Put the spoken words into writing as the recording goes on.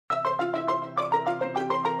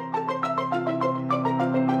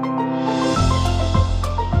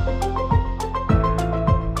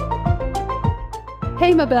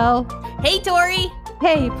Hey, Mabel. Hey, Tori.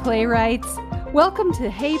 Hey, playwrights. Welcome to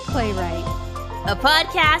Hey Playwright, a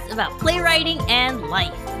podcast about playwriting and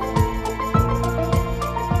life.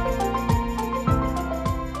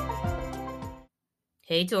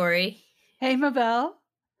 Hey, Tori. Hey, Mabel.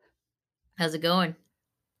 How's it going?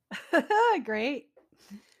 Great.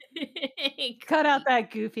 Cut out that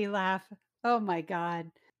goofy laugh. Oh, my God.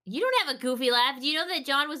 You don't have a goofy laugh. Do you know that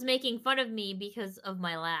John was making fun of me because of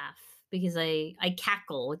my laugh? Because I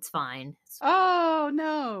cackle. It's fine. Oh,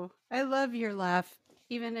 no. I love your laugh,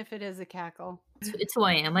 even if it is a cackle. It's who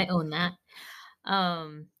I am. I own that.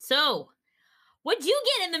 So, what'd you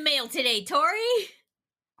get in the mail today, Tori?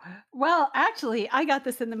 Well, actually, I got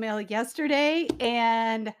this in the mail yesterday,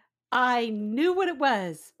 and I knew what it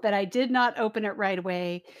was, but I did not open it right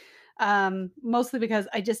away, mostly because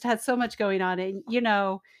I just had so much going on. And,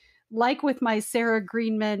 like with my Sarah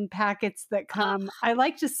Greenman packets that come, I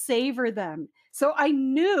like to savor them. So I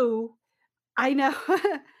know,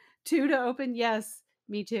 two to open. Yes,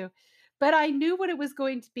 me too. But I knew what it was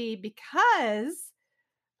going to be because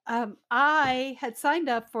I had signed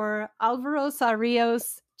up for Alvaro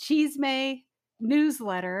Sarrio's Chisme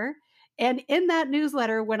newsletter. And in that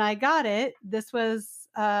newsletter, when I got it, this was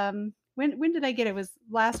when did I get it? It was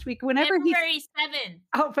last week. Whenever February 7th.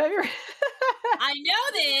 Oh, February. I know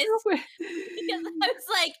this because I was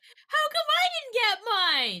like, how come I didn't get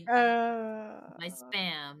mine? My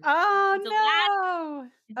spam. Oh, no.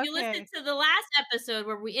 If you listen to the last episode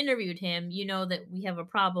where we interviewed him, you know that we have a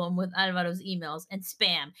problem with Alvaro's emails and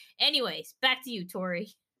spam. Anyways, back to you,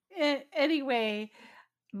 Tori. Anyway,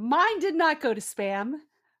 mine did not go to spam.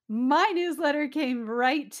 My newsletter came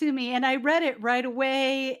right to me and I read it right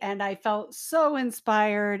away and I felt so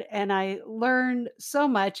inspired and I learned so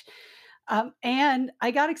much. And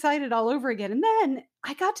I got excited all over again. And then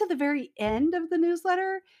I got to the very end of the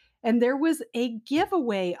newsletter and there was a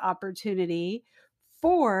giveaway opportunity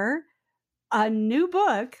for a new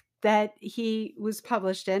book that he was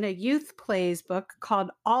published in, a youth plays book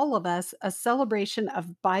called All of Us, a celebration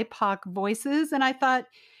of BIPOC voices. And I thought,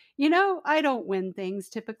 I don't win things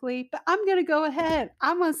typically, but I'm going to go ahead.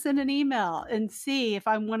 I'm going to send an email and see if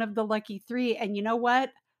I'm one of the lucky three. And you know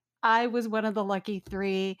what? I was one of the lucky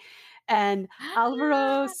three. And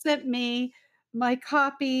Alvaro sent me my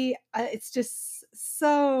copy. It's just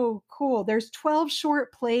so cool. There's 12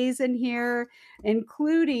 short plays in here,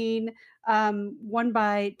 including one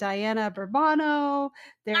by Diana Burbano.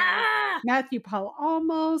 There's Matthew Paul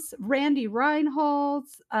Olmos, Randy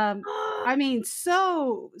Reinholds. I mean,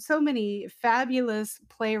 so many fabulous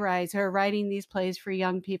playwrights who are writing these plays for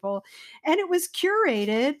young people. And it was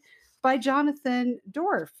curated by Jonathan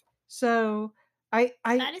Dorff. So I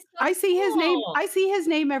see his name. I see his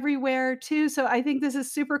name everywhere too. So I think this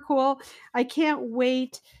is super cool. I can't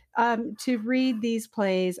wait to read these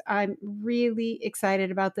plays. I'm really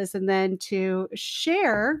excited about this, and then to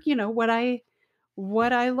share,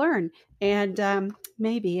 what I learned. And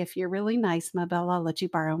maybe if you're really nice, Mabel, I'll let you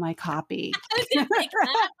borrow my copy. I was gonna say, can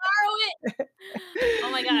I borrow it?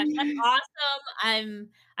 Oh my gosh, that's awesome!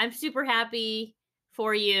 I'm super happy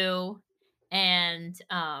for you, and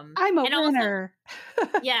I'm a winner. Also,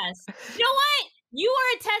 yes, you know what? You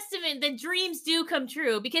are a testament that dreams do come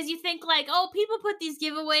true, because you think like, oh, people put these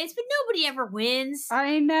giveaways, but nobody ever wins.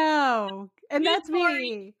 I know, and that's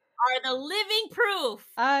me. Are the living proof.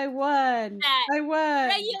 I won.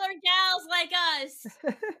 Regular gals like us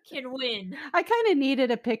can win. I kind of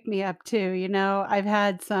needed a pick me up too.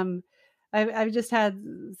 I've just had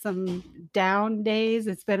some down days.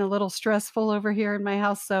 It's been a little stressful over here in my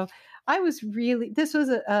house. So this was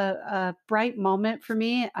a bright moment for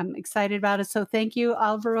me. I'm excited about it. So thank you,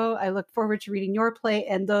 Alvaro. I look forward to reading your play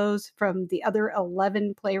and those from the other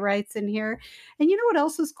 11 playwrights in here. And you know what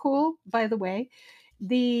else is cool, by the way?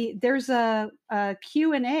 There's a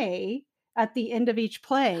Q&A at the end of each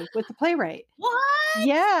play with the playwright. What?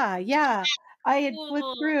 Yeah. I had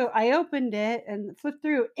flipped through. I opened it and flipped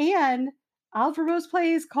through. And Alvaro's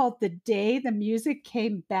play is called The Day the Music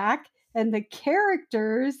Came Back. And the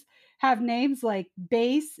characters have names like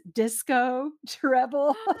bass, disco,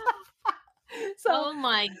 treble. So, oh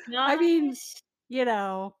my gosh. I mean,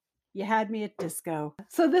 you had me at disco.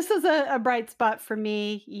 So this is a bright spot for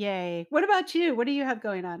me. Yay. What about you? What do you have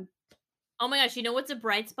going on? Oh my gosh. You know what's a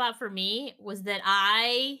bright spot for me was that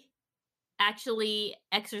I actually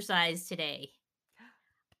exercised today.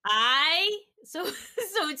 So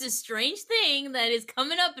it's a strange thing that is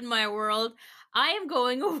coming up in my world. I am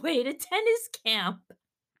going away to tennis camp.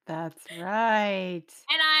 That's right.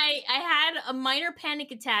 And I had a minor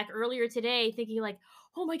panic attack earlier today, thinking like,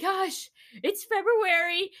 oh my gosh, it's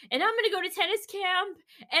February and I'm going to go to tennis camp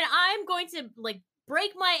and I'm going to like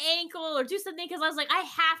break my ankle or do something because I was like, I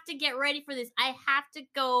have to get ready for this. I have to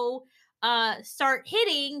go start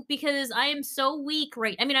hitting because I am so weak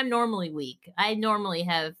I mean, I'm normally weak. I normally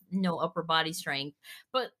have no upper body strength,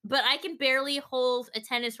 but I can barely hold a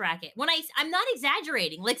tennis racket. I'm not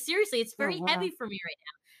exaggerating. Like seriously, it's Oh, very heavy wow. for me right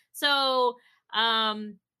now. So,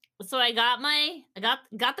 so I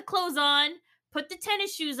got the clothes on, put the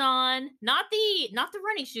tennis shoes on, not the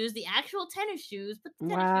running shoes, the actual tennis shoes, put the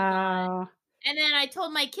tennis shoes on. Wow. And then I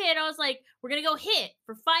told my kid, I was like, we're gonna go hit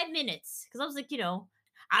for 5 minutes. Cause I was like,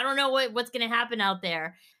 I don't know what's gonna happen out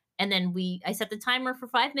there. And then I set the timer for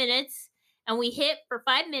 5 minutes and we hit for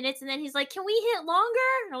 5 minutes. And then he's like, can we hit longer?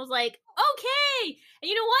 And I was like, okay. And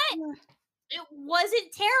you know what? It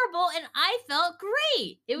wasn't terrible and I felt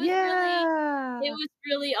great. It Yeah. was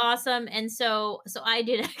really awesome. And so I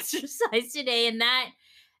did exercise today and that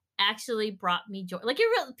actually brought me joy. Like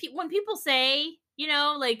when people say,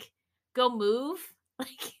 like go move,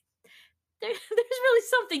 like there's really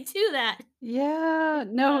something to that. Yeah.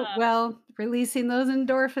 No, Uh, well, releasing those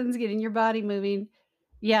endorphins, getting your body moving.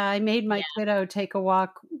 Yeah, I made my yeah, kiddo take a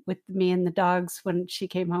walk with me and the dogs when she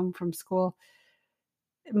came home from school,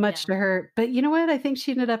 much yeah. to her, but you know what? I think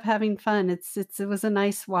she ended up having fun. It was a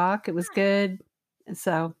nice walk. It was good. And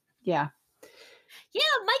so, yeah. Yeah,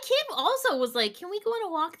 my kid also was like, "Can we go on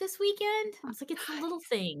a walk this weekend?" I was like, "It's the little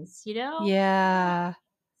things, you know? The little Yeah.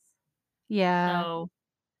 Yeah. So,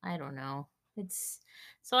 I don't know. It's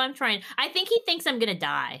so I'm trying. I think he thinks I'm gonna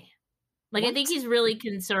die. Like, I think What? he's really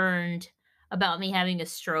concerned about me having a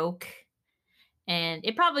stroke. And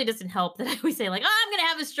it probably doesn't help that I always say, like, "Oh, I'm gonna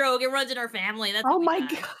have a stroke. It runs in our family. That's how Oh we my die."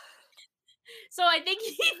 god. So I think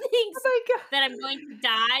he Oh thinks my god. that I'm going to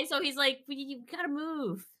die. So he's like, You gotta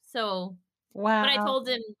move." So, but I Wow. told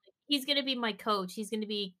him he's gonna be my coach. He's gonna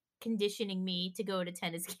be conditioning me to go to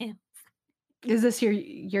tennis camp. Is this your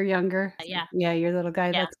younger? Yeah. Yeah, your little guy,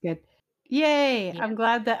 Yeah. that's good. Yay, Yeah. I'm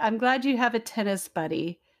glad you have a tennis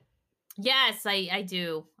buddy. Yes, I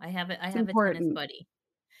do. I It's have a tennis important. buddy.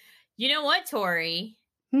 You know what, Tori?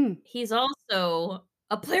 Hmm. He's also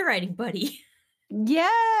a playwriting buddy.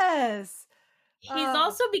 Yes. He's Oh,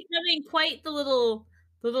 also becoming quite the little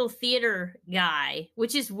theater guy,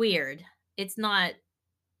 which is weird. It's not,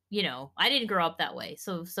 I didn't grow up that way.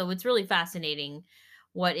 So it's really fascinating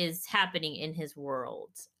what is happening in his world.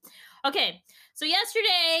 Okay. So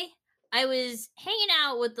yesterday I was hanging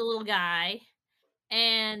out with the little guy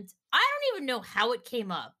and I don't even know how it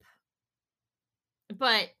came up,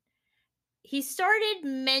 but he started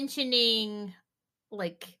mentioning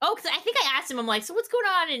like, oh, because I think I asked him, I'm like, so what's going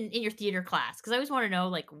on in your theater class? Because I always want to know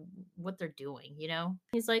like what they're doing.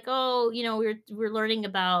 He's like, oh, we're learning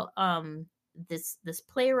about this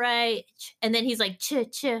playwright, and then he's like,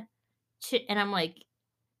 and I'm like,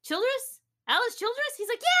 Childress, Alice Childress. He's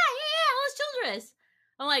like, yeah, Alice Childress.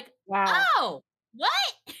 I'm like, wow. oh,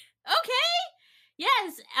 what? Okay,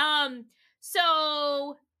 yes.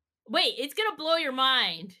 So wait, it's gonna blow your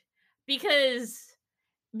mind because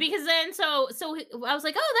then I was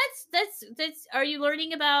like, oh, that's are you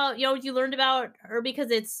learning about, you learned about her because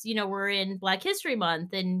it's, we're in Black History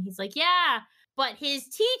Month. And he's like, yeah, but his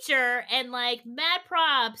teacher, and like mad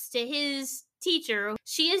props to his teacher,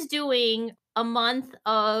 she is doing a month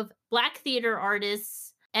of Black theater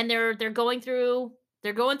artists, and they're going through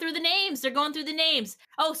the names. They're going through the names.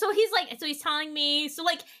 Oh, so he's telling me, so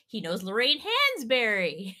like he knows Lorraine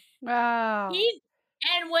Hansberry. Wow. He's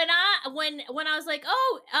and when I was like,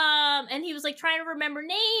 "Oh," and he was like trying to remember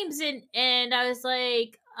names, and I was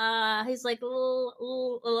like, he's like,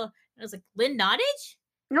 I was like, Lynn Nottage?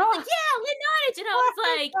 He's like, Oh. yeah, Lynn Nottage, and I was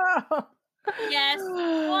like, guess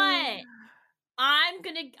what?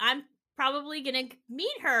 I'm probably gonna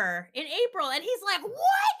meet her in April, and he's like,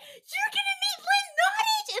 what? You're gonna meet Lynn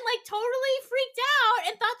Nottage, and like totally freaked out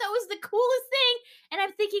and thought that was the coolest thing, and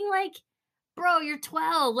I'm thinking like, bro, you're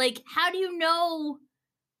 12. Like, how do you know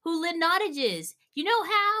who Lynn Nottage is? You know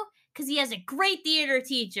how? Because he has a great theater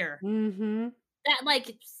teacher. Mhm. That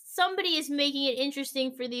like somebody is making it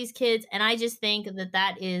interesting for these kids, and I just think that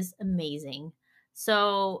that is amazing.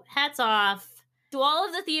 So hats off to all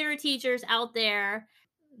of the theater teachers out there.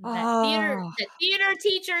 Oh. That theater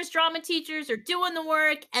teachers, drama teachers are doing the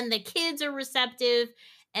work, and the kids are receptive.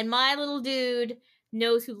 And my little dude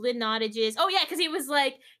knows who Lynn Nottage is. Oh yeah, because he was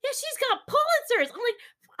like, yeah, she's got Pulitzers. I'm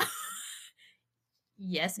like,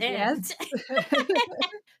 yes, and Yes.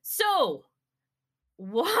 so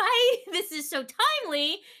why this is so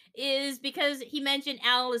timely is because he mentioned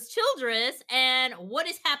Alice Childress and what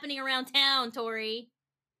is happening around town, Tori.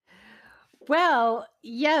 Well,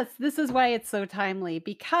 yes, this is why it's so timely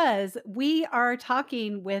because we are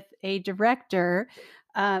talking with a director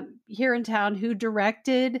here in town who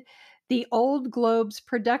directed the Old Globe's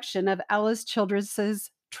production of Alice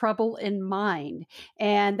Childress's Trouble in Mind.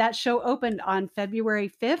 And that show opened on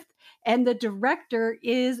February 5th. And the director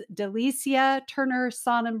is Delicia Turner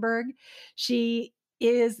Sonnenberg. She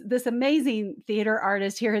is this amazing theater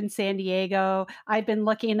artist here in San Diego. I've been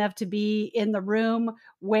lucky enough to be in the room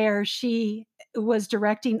where she was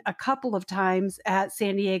directing a couple of times at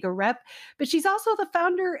San Diego Rep, but she's also the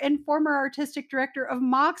founder and former artistic director of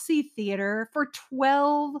Moxie Theater for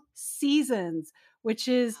 12 seasons, which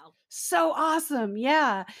is Wow. so awesome.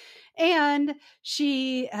 Yeah. And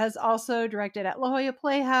she has also directed at La Jolla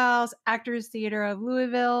Playhouse, Actors Theater of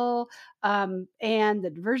Louisville, and the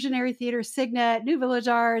Diversionary Theater, Signet, New Village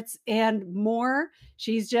Arts, and more.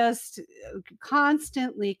 She's just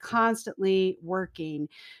constantly working.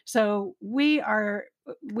 So we are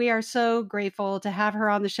so grateful to have her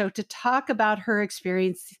on the show to talk about her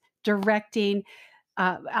experience directing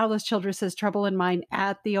Alice Childress's Trouble in Mind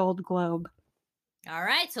at the Old Globe. All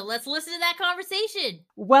right, so let's listen to that conversation.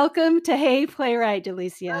 Welcome to Hey Playwright,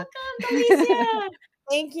 Delicia. Welcome, Delicia.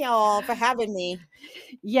 Thank y'all for having me.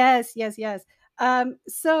 Yes, yes, yes.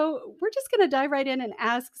 So we're just going to dive right in and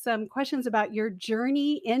ask some questions about your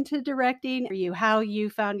journey into directing, for you, how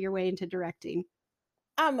you found your way into directing.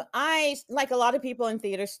 I, like a lot of people in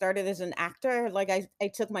theater, started as an actor. Like I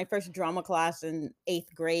took my first drama class in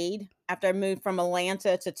 8th grade after I moved from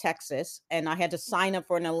Atlanta to Texas, and I had to sign up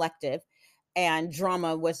for an elective, and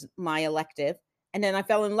drama was my elective. And then I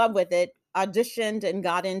fell in love with it, auditioned, and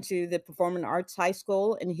got into the Performing Arts High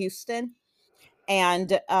School in Houston.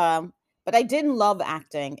 And but I didn't love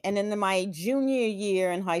acting. And in my junior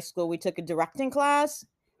year in high school, we took a directing class,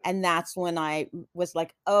 and that's when I was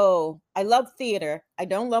like, "Oh, I love theater. I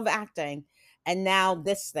don't love acting." And now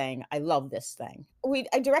this thing, I love this thing.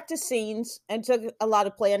 I directed scenes and took a lot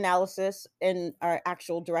of play analysis in our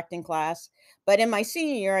actual directing class. But in my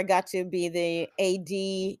senior year, I got to be the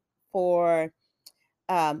AD for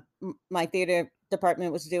my theater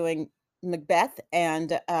department was doing Macbeth,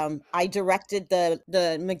 and I directed the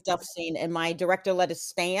Macduff scene, and my director let us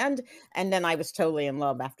stand, and then I was totally in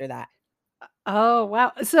love after that. Oh,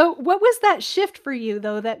 wow. So what was that shift for you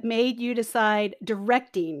though that made you decide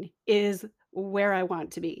directing is where I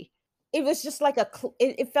want to be? It was just like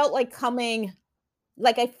it felt like coming,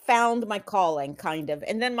 like I found my calling, kind of.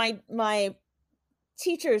 And then my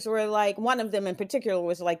teachers were like, one of them in particular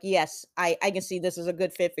was like, "Yes, I can see this is a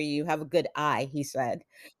good fit for you. You have a good eye," he said.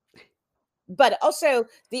 But also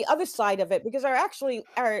the other side of it, because our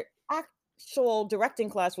actual directing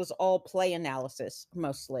class was all play analysis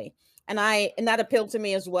mostly. And that appealed to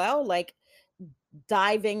me as well, like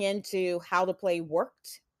diving into how the play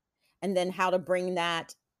worked and then how to bring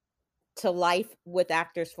that to life with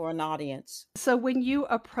actors for an audience. So when you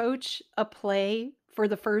approach a play for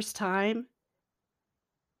the first time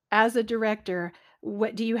as a director,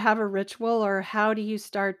 what do you have a ritual or how do you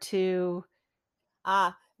start to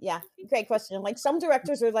Yeah, great question. Like some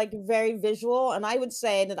directors are like very visual, and I would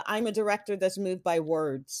say that I'm a director that's moved by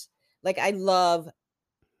words. Like I love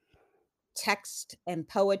text and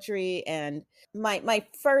poetry, and my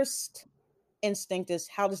first instinct is,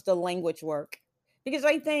 how does the language work? Because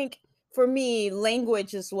I think for me,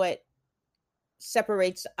 language is what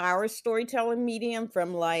separates our storytelling medium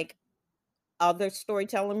from like other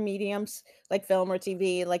storytelling mediums like film or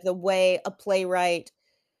TV, like the way a playwright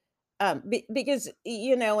because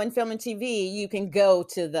in film and TV you can go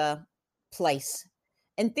to the place.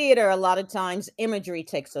 In theater, a lot of times imagery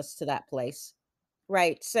takes us to that place,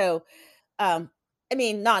 right? So um, I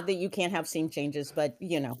mean, not that you can't have scene changes, but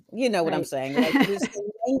you know what I'm right? saying. Like it is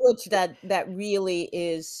the language that really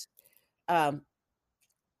is um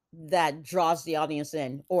that draws the audience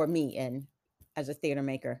in, or me in, as a theater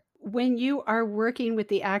maker. When you are working with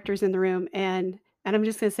the actors in the room, and I'm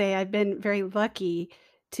just going to say I've been very lucky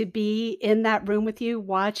to be in that room with you,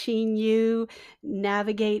 watching you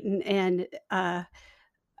navigate and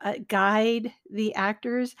guide the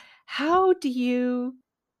actors. How do you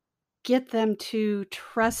get them to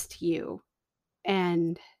trust you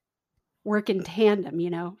and work in tandem, you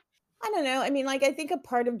know? I don't know. I mean, like, I think a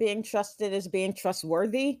part of being trusted is being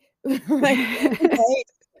trustworthy, right? Right.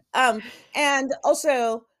 Um, and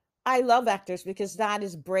also, I love actors because that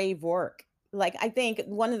is brave work. Like, I think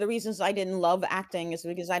one of the reasons I didn't love acting is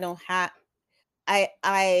because I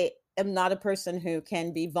am not a person who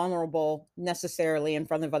can be vulnerable necessarily in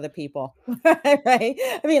front of other people, right?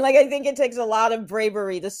 I mean, like, I think it takes a lot of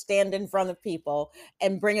bravery to stand in front of people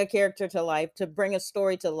and bring a character to life, to bring a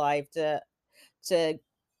story to life, to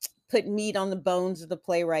put meat on the bones of the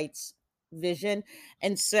playwright's vision.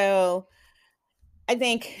 And so I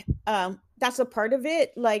think that's a part of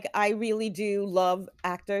it. Like, I really do love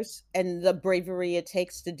actors and the bravery it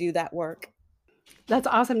takes to do that work. That's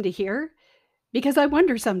awesome to hear because I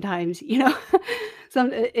wonder sometimes,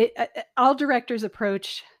 all directors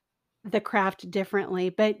approach the craft differently,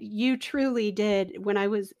 but you truly did. When I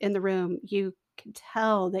was in the room, you could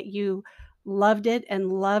tell that you loved it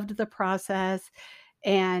and loved the process,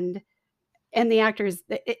 and the actors,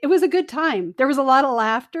 it was a good time. There was a lot of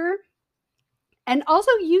laughter, and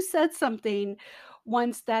also you said something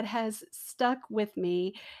once that has stuck with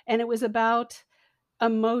me, and it was about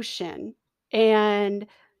emotion and,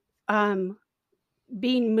 um,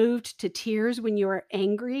 being moved to tears when you are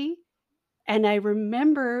angry. And I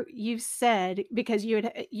remember you said, because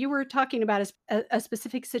you were talking about a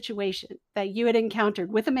specific situation that you had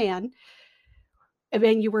encountered with a man, and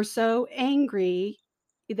then you were so angry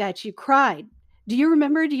that you cried. Do you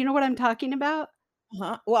remember? Do you know what I'm talking about?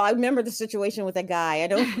 Huh? Well, I remember the situation with a guy. I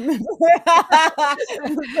don't remember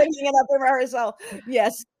bringing it up in rehearsal.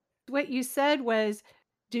 Yes. What you said was,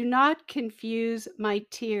 "Do not confuse my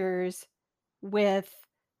tears with,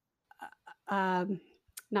 um,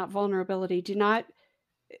 not vulnerability. Do not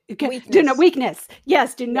do not Weakness. weakness.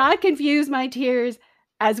 Yes, do Yeah. not confuse my tears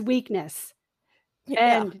as weakness."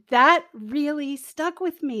 Yeah. And that really stuck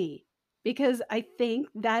with me because I think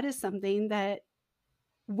that is something that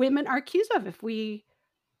women are accused of. If we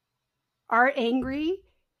are angry,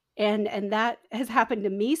 and that has happened to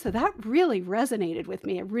me, so that really resonated with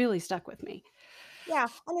me. It really stuck with me. Yeah.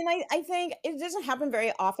 I mean, I think it doesn't happen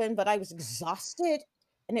very often, but I was exhausted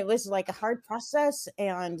and it was like a hard process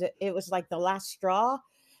and it was like the last straw.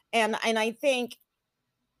 And I think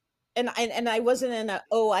and I wasn't in a,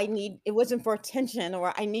 oh, I need, it wasn't for attention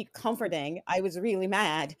or I need comforting. I was really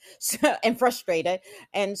mad so, and frustrated.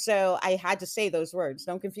 And so I had to say those words.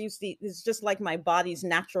 Don't confuse it's just like my body's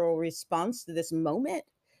natural response to this moment.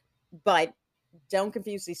 But don't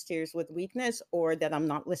confuse these tears with weakness or that I'm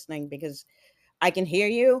not listening because I can hear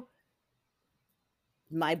you.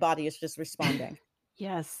 My body is just responding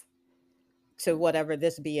Yes. to whatever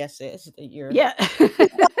this BS is that you're Yeah.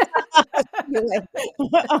 feeling.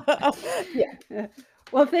 Yeah.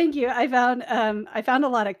 Well, thank you. I found a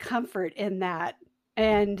lot of comfort in that,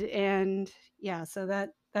 and yeah, so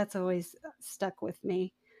that's always stuck with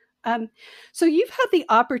me. Um, so you've had the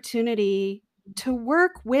opportunity to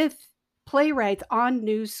work with playwrights on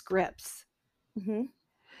new scripts. Mhm.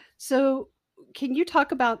 So can you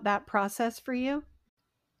talk about that process for you?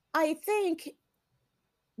 I think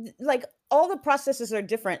like all the processes are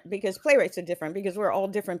different because playwrights are different because we're all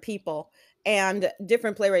different people and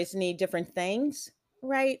different playwrights need different things,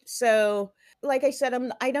 right? So like I said,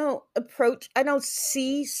 I don't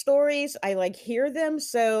see stories, I like hear them.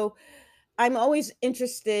 So I'm always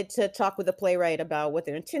interested to talk with the playwright about what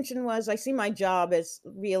their intention was. I see my job as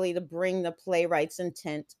really to bring the playwright's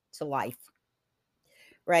intent to life,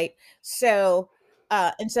 right? So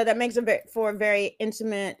and so that makes it for a very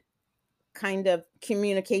intimate kind of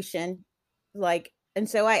communication. Like, and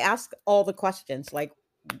so I ask all the questions like,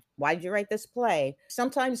 why did you write this play?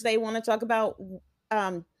 Sometimes they want to talk about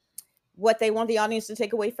um, what they want the audience to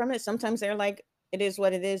take away from it. Sometimes they're like, it is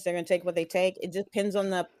what it is. They're going to take what they take. It depends on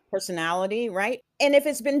the personality, right? And if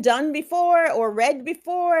it's been done before or read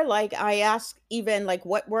before, like I ask even like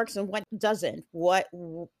what works and what doesn't.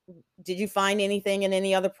 Did you find anything in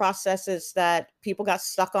any other processes that people got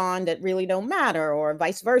stuck on that really don't matter, or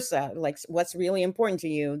vice versa? Like what's really important to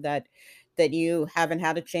you that you haven't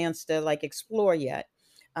had a chance to like explore yet?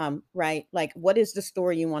 Right? Like what is the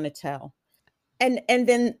story you want to tell? And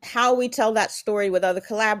then how we tell that story with other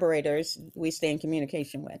collaborators we stay in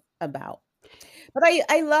communication with about. But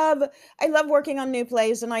I love working on new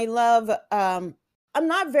plays and I love I'm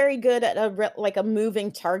not very good at like a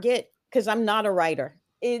moving target because I'm not a writer.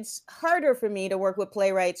 It's harder for me to work with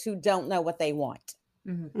playwrights who don't know what they want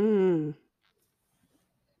Mhm. Mm.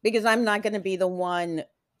 because I'm not going to be the one,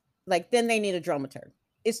 like then they need a dramaturg.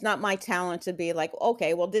 It's not my talent to be like,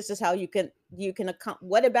 okay, well, this is how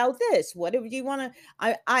what about this? What if you want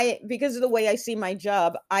to, because of the way I see my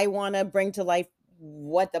job, I want to bring to life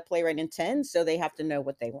what the playwright intends. So they have to know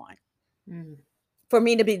what they want Mhm. for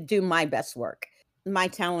me to do my best work. My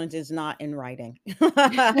talent is not in writing.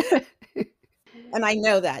 And I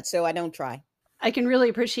know that, so I don't try. I can really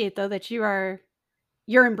appreciate though that you're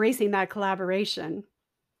embracing that collaboration,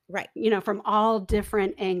 Right. from all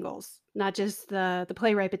different angles, not just the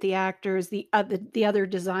playwright, but the actors, the other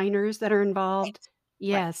designers that are Right. involved. Right.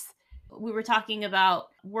 Yes. We were talking about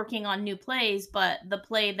working on new plays, but the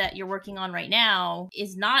play that you're working on right now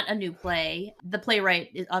is not a new play. The playwright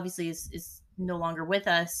is obviously is no longer with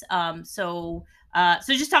us. So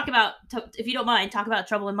just talk about, if you don't mind, talk about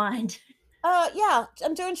Trouble in Mind. Yeah,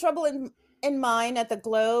 I'm doing Trouble in Mind at the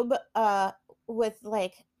Globe, with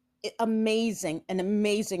like an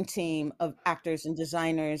amazing team of actors and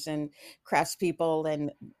designers and craftspeople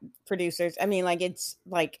and producers. I mean, like it's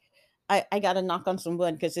like I got to knock on some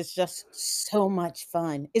wood because it's just so much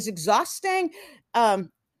fun. It's exhausting,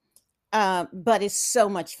 um, but it's so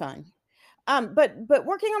much fun. But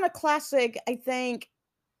working on a classic, I think,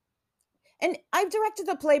 and I've directed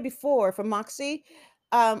a play before for Moxie,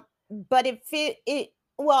 but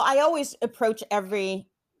well, I always approach every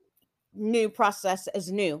new process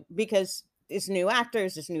as new because it's new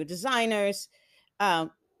actors, it's new designers.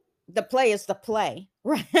 Um, the play is the play,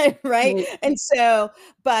 right? Right. Right. And so,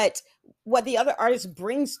 but what the other artist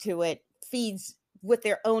brings to it feeds with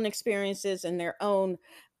their own experiences and their own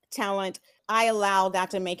talent. I allow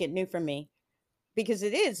that to make it new for me because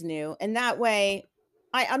it is new. And that way,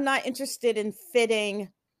 I'm not interested in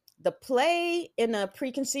fitting the play in a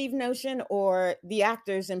preconceived notion or the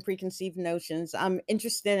actors in preconceived notions. I'm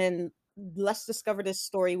interested in, let's discover this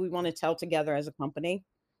story we want to tell together as a company,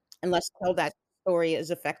 and let's tell that story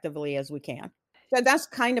as effectively as we can. So that's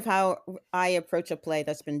kind of how I approach a play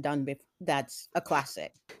that's been done that's a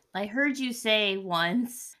classic. I heard you say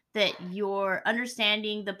once that your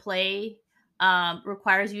understanding the play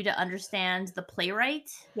requires you to understand the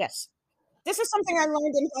playwright. Yes. This is something I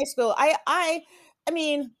learned in high school. I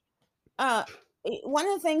mean, uh, one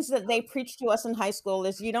of the things that they preach to us in high school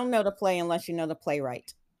is you don't know the play unless you know the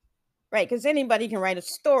playwright, right? Because anybody can write a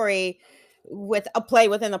story with a play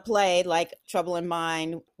within a play, like Trouble in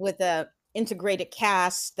Mind, with a integrated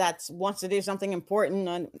cast that wants to do something important,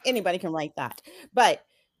 and anybody can write that. But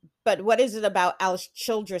what is it about Alice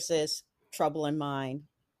Childress's Trouble in Mind?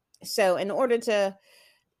 So in order to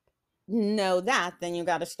know that, then you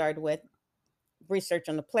got to start with research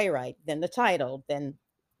on the playwright, then the title, then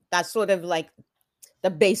that's sort of like the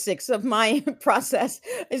basics of my process.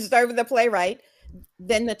 I start with the playwright,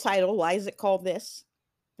 then the title, why is it called this,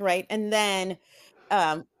 right?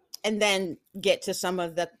 Um and then get to some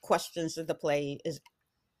of the questions that the play is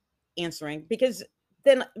answering, because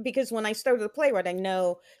when I started the playwright, I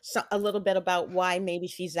know a little bit about why maybe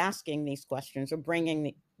she's asking these questions or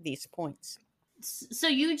bringing these points. So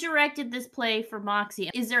you directed this play for Moxie.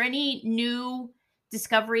 Is there any new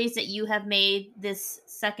discoveries that you have made this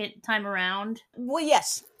second time around? Well,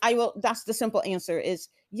 yes, I will. That's the simple answer is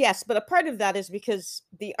yes. But a part of that is because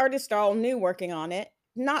the artists are all new working on it.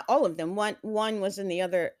 Not all of them. One was in the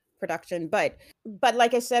other production, but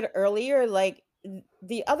like I said earlier, like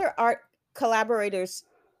the other art collaborators'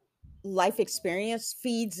 life experience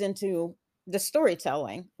feeds into the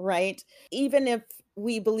storytelling, right? Even if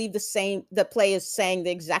we believe the play is saying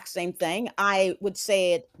the exact same thing, I would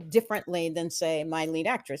say it differently than say my lead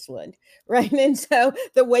actress would, right? And so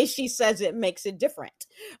the way she says it makes it different.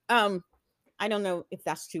 I don't know if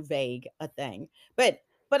that's too vague a thing, but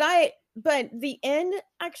the end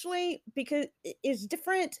actually, because it is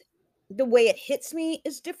different, the way it hits me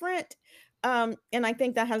is different. And I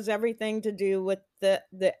think that has everything to do with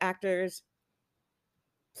the actors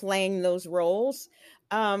playing those roles.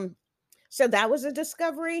 Um, so that was a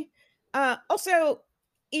discovery. Also,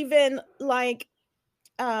 even like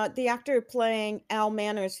the actor playing Al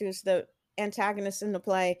Manners, who's the antagonist in the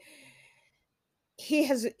play,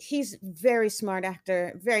 he's very smart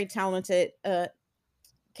actor, very talented,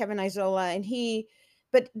 Kevin Isola,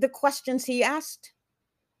 but the questions he asked,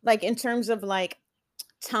 like in terms of like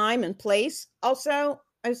time and place, also,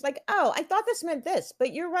 I was like, oh, I thought this meant this,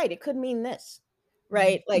 but you're right, it could mean this,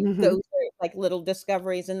 right? Like Mhm. those are like little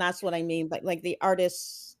discoveries, and that's what I mean. But like the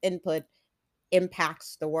artist's input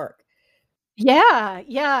impacts the work. Yeah,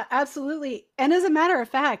 yeah, absolutely. And as a matter of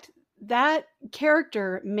fact, that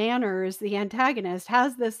character, Manners, the antagonist,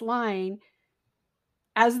 has this line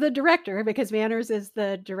as the director, because Manners is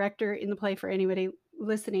the director in the play for anybody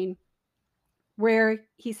listening, where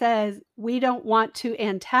he says, "We don't want to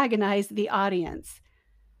antagonize the audience."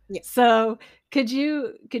 Yeah, So, could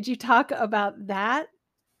you talk about that,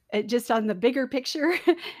 just on the bigger picture?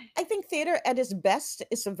 I think theater at its best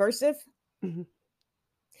is subversive. Mhm,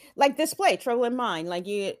 Like this play, Trouble in Mind, like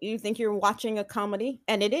you think you're watching a comedy,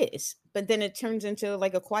 and it is, but then it turns into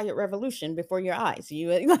like a quiet revolution before your eyes.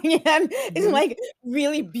 It's mhm. like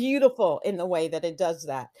really beautiful in the way that it does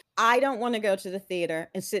that. I don't want to go to the theater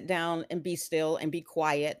and sit down and be still and be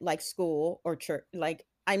quiet like school or church. Like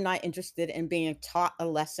I'm not interested in being taught a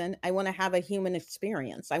lesson. I want to have a human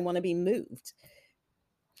experience. I want to be moved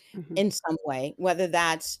Mhm. in some way, whether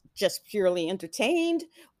that's just purely entertained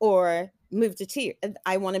or moved to tears.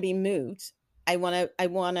 I want to be moved. I want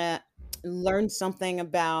to learned something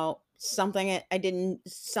about something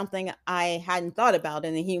I hadn't thought about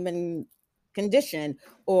in the human condition,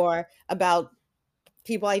 or about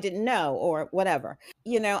people I didn't know, or whatever.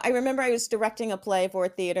 I remember I was directing a play for a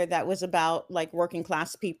theater that was about like working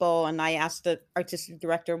class people, and I asked the artistic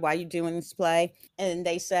director, "Why are you doing this play?" And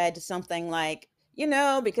they said something like,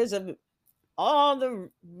 because of all the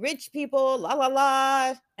rich people, la la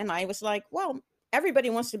la. And I was like, well, everybody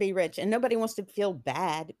wants to be rich and nobody wants to feel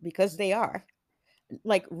bad because they are.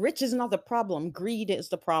 Like, rich is not the problem, greed is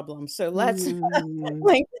the problem. So let's Mm.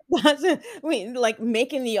 like like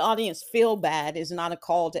making the audience feel bad is not a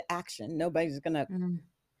call to action. Nobody's gonna Mm.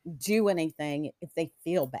 do anything if they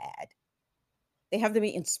feel bad. They have to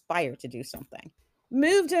be inspired to do something.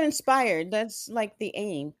 Moved or inspired, that's like the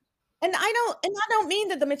aim. And I don't mean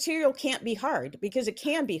that the material can't be hard, because it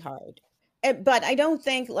can be hard. But I don't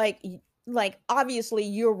think like obviously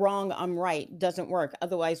you're wrong, I'm right doesn't work.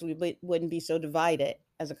 Otherwise wouldn't be so divided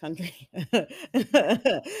as a country.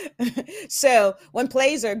 So when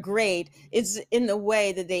plays are great, it's in the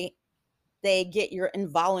way that they get your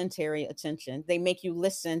involuntary attention. They make you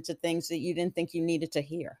listen to things that you didn't think you needed to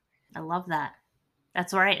hear. I love that.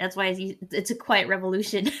 That's right. That's why it's a quiet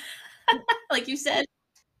revolution, like you said.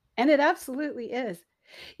 And it absolutely is.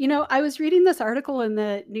 I was reading this article in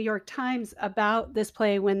the New York Times about this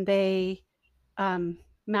play when they,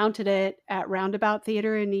 mounted it at Roundabout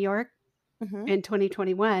Theater in New York Mhm. in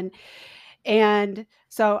 2021, and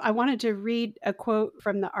so I wanted to read a quote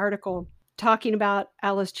from the article talking about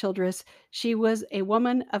Alice Childress. "She was a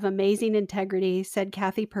woman of amazing integrity," said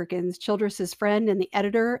Kathy Perkins, Childress's friend and the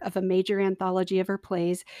editor of a major anthology of her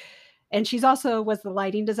plays, and she's also was the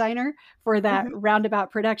lighting designer for that Mhm.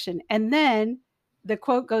 Roundabout production. And then the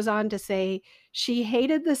quote goes on to say, "She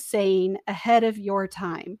hated the saying ahead of your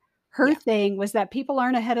time. Her Yeah. thing was that people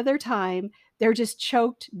aren't ahead of their time. They're just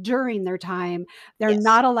choked during their time. They're Yes.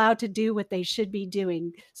 not allowed to do what they should be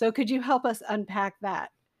doing." So could you help us unpack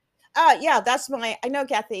that? Yeah, I know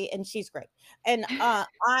Kathy, and she's great. And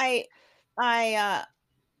I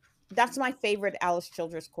that's my favorite Alice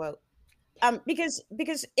Childress quote.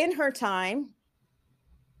 Because in her time,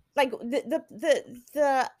 like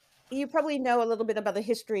the you probably know a little bit about the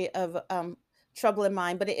history of Trouble in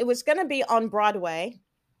Mind, but it was going to be on Broadway,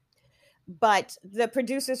 but the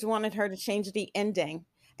producers wanted her to change the ending,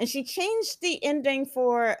 and she changed the ending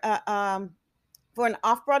for an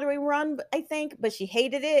off-Broadway run, I think, but she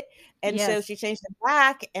hated it, and so Yes. she changed it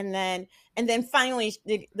back, and then finally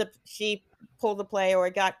she pulled the play, or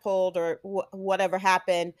it got pulled, or whatever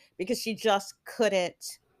happened, because she just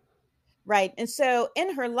couldn't. Right. And so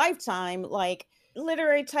in her lifetime, like,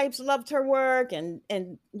 literary types loved her work, and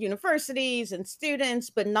universities and students,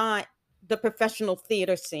 but not the professional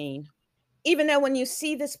theater scene. Even though when you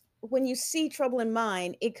see Trouble in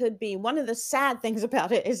Mind, it could be one of the sad things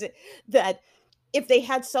about it is that if they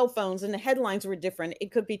had cell phones and the headlines were different,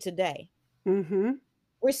 it could be today. Mhm.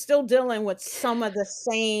 We're still dealing with some of the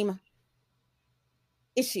same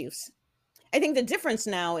issues. I think the difference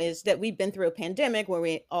now is that we've been through a pandemic where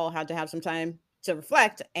we all had to have some time to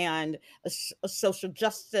reflect, and a social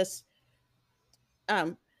justice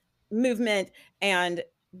um, movement, and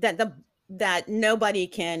that nobody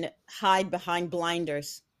can hide behind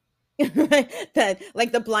blinders. That,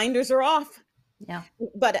 like, the blinders are off. Yeah.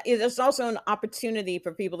 But it is also an opportunity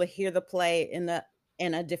for people to hear the play in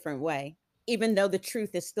a different way, even though the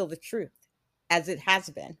truth is still the truth, as it has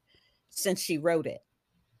been since she wrote it.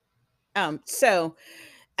 So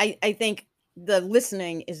I think the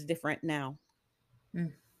listening is different now.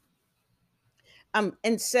 Mm.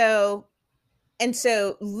 And so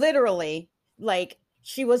literally, like,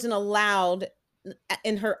 she wasn't allowed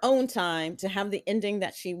in her own time to have the ending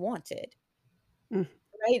that she wanted, Mm.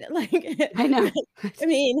 right? Like, I know. I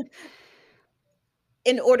mean,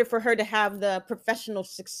 in order for her to have the professional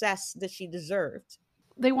success that she deserved.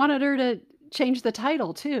 They wanted her to change the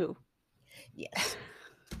title too. Yes.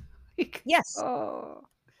 Like, Yes. oh,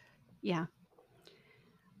 yeah.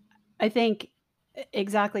 I think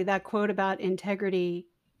exactly that quote about integrity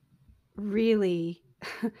really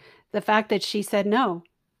the fact that she said, "No,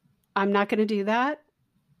 I'm not gonna do that."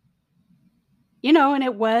 And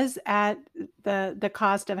it was at the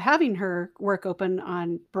cost of having her work open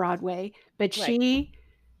on Broadway, but Right.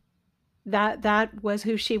 that was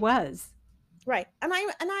who she was. Right. And I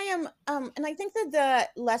think that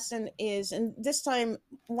the lesson is, and this time,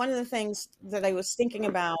 one of the things that I was thinking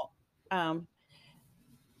about um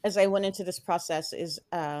as I went into this process is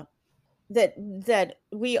that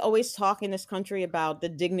we always talk in this country about the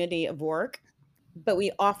dignity of work, but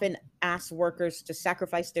we often ask workers to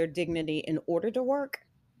sacrifice their dignity in order to work.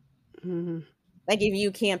 Mhm. Like if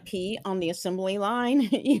you can't pee on the assembly line,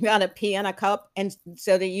 you gotta pee in a cup and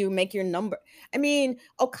so that you make your number. I mean,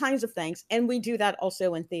 all kinds of things. And we do that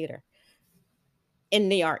also in theater, in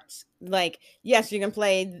the arts. Like, yes, you can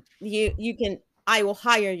play you can I will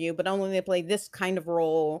hire you, but only to play this kind of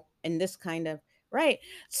role and this kind of right.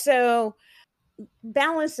 So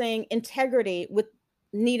balancing integrity with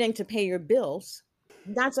needing to pay your bills,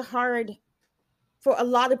 that's a hard for a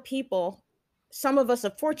lot of people. Some of us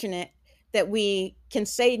are fortunate that we can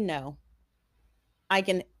say no. I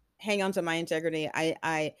can hang on to my integrity.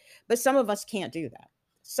 But some of us can't do that.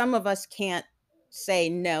 Some of us can't say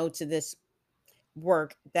no to this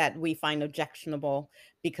work that we find objectionable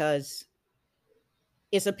because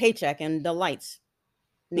it's a paycheck and the lights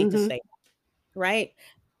need to Mhm. stay, right?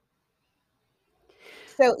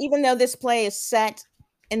 So even though this play is set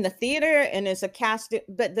in the theater and it's a cast,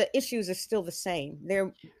 but the issues are still the same.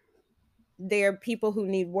 They're people who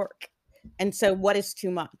need work. And so what is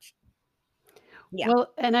too much? Yeah,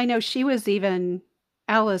 Well, and I know she was even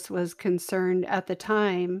Alice was concerned at the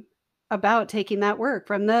time about taking that work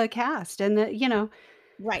from the cast and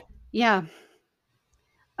right. yeah.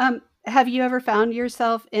 Have you ever found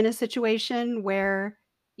yourself in a situation where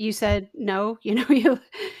you said no, you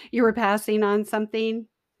were passing on something?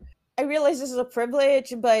 I realize this is a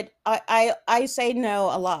privilege, but I say no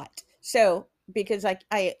a lot. So because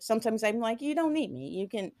I sometimes I'm like, you don't need me. You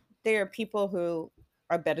can there are people who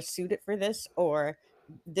are better suited for this, or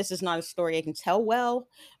this is not a story I can tell well,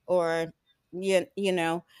 or you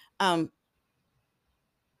know, um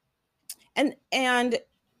and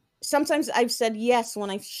sometimes I've said yes when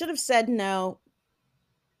I should have said no,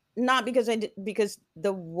 not because I did because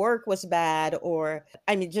the work was bad or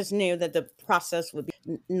I mean just knew that the process would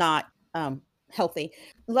be not healthy.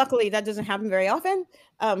 Luckily that doesn't happen very often.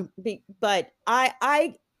 But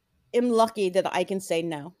I am lucky that I can say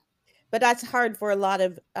no. But that's hard for a lot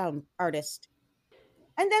of artists.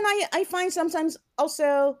 And then I find sometimes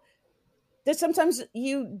also that sometimes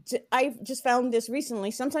I've just found this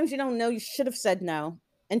recently. Sometimes you don't know you should have said no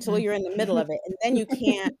until Mm. you're in the middle of it, and then you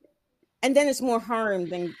can't. And then it's more harm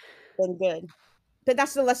than good. But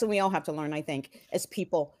that's the lesson we all have to learn, I think, as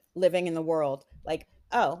people living in the world. Like,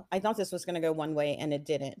 oh, I thought this was going to go one way and it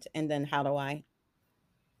didn't. And then how do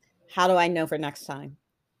I know for next time?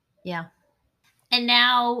 Yeah. And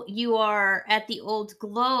now you are at the Old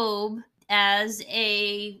Globe as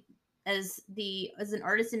a as an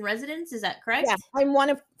artist in residence. Is that Yeah, correct? I'm one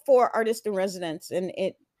of 4 artists in residence, and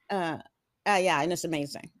uh, yeah, and it's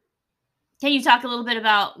amazing. Can you talk a little bit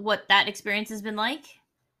about what that experience has been like?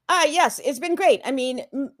 Yes, it's been great. I mean,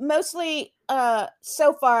 mostly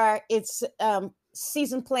so far it's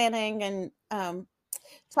season planning and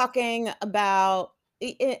talking about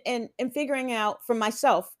and figuring out for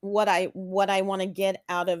myself what I want to get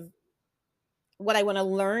out of what I want to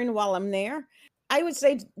learn while I'm there. I would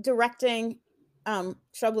say directing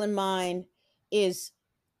Trouble in Mind is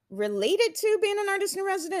related to being an artist in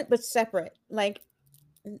resident, but separate. Like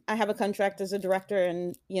I have a contract as a director,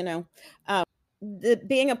 and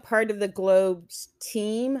being a part of the Globe's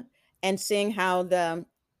team and seeing how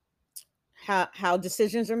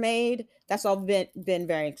decisions are made. That's all been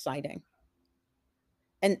very exciting.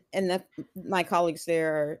 And my colleagues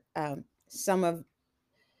there are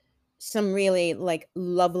some really like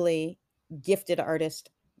lovely, gifted artists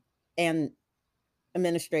and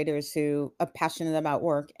administrators who are passionate about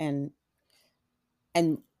work and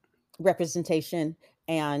representation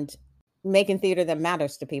and making theater that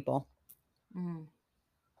matters to people. Mm.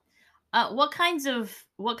 What kinds of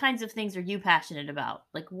things are you passionate about?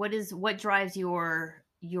 Like, what drives your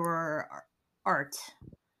art?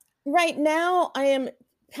 Right now, I am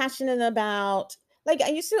passionate about like I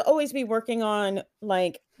used to always be working on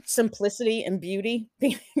like simplicity and beauty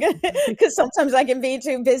because sometimes I can be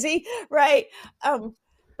too busy, right? Um,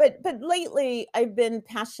 but lately I've been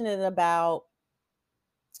passionate about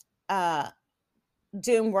uh,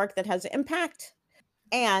 doing work that has impact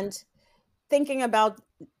and thinking about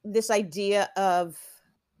this idea of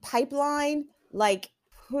pipeline, like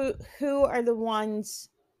who are the ones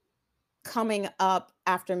coming up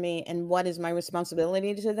after me and what is my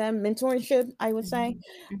responsibility to them, mentorship I would say,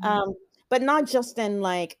 Mhm. Mhm. um, but not just in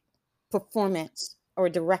like performance or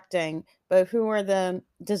directing, but who are the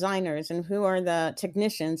designers and who are the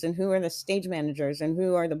technicians and who are the stage managers and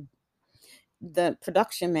who are the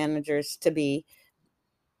production managers to be.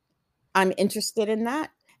 I'm interested in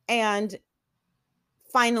that. And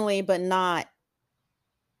finally, but not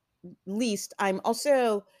least, I'm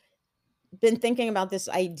also been thinking about this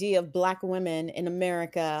idea of Black women in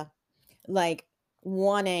America, like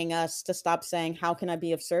wanting us to stop saying, "How can I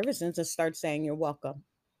be of service?" and to start saying, "You're welcome."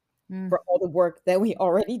 Mm. for all the work that we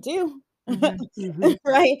already do. Mhm. Mhm.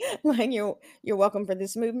 Right? Like you're welcome for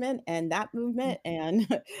this movement and that movement, and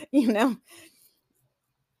you know,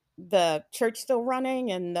 the church still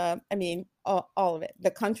running, and I mean all of it.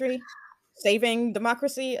 The country saving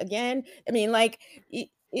democracy again. I mean, like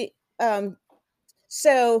it, um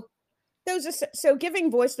so those are so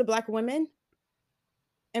giving voice to Black women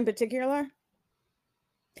in particular,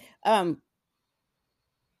 um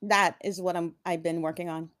that is what I've been working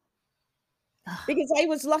on, because I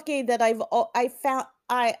was lucky that I found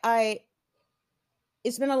I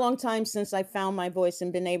it's been a long time since I found my voice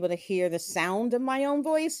and been able to hear the sound of my own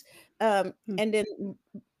voice, Mm. and then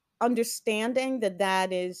understanding that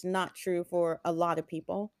that is not true for a lot of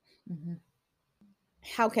people. Mhm.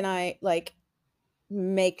 How can I like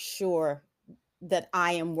make sure that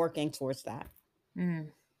I am working towards that?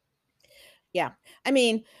 Mm. Yeah. I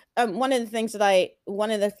mean, one of the things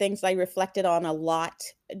I reflected on a lot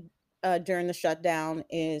during the shutdown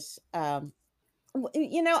is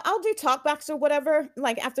you know, I'll do talkbacks or whatever,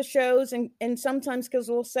 like after shows, and sometimes because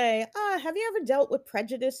we'll say, have you ever dealt with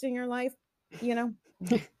prejudice in your life? You know,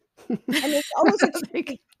 Mhm. and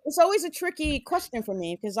Like, it's always a tricky question for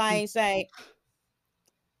me, because mm, I say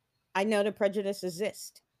I know that prejudice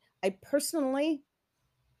exists. I personally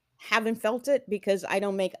haven't felt it because I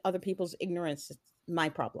don't make other people's ignorance my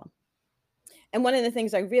problem. And one of the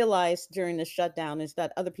things I realized during the shutdown is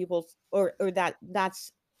that other people's, or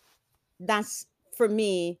that's for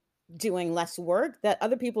me doing less work, that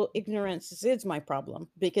other people ignorance is my problem,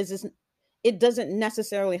 because it doesn't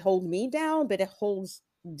necessarily hold me down, but it holds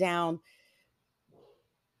down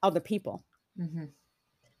other people. Mhm.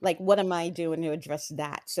 Like, what am I doing to address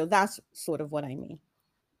that? So that's sort of what I mean.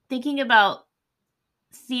 Thinking about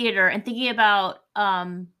theater and thinking about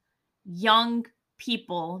young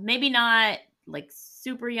people, maybe not like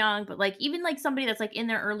super young, but like even like somebody that's like in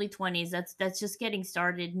their early 20s, that's just getting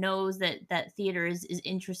started, knows that theater is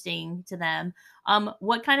interesting to them.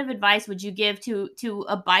 What kind of advice would you give to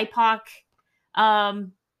a BIPOC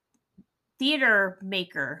um theater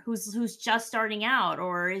maker who's just starting out,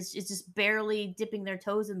 or is just barely dipping their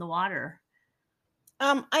toes in the water?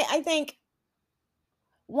 I think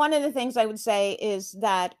one of the things I would say is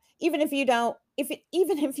that even if you don't,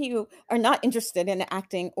 even if you are not interested in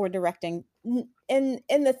acting or directing, in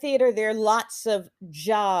the theater there are lots of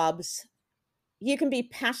jobs. You can be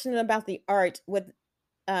passionate about the art with,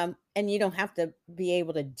 and you don't have to be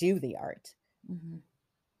able to do the art, Mhm.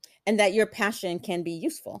 and that your passion can be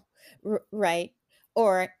useful, right?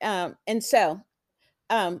 Or and so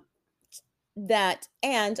um that,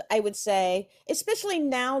 and I would say, especially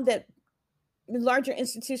now that larger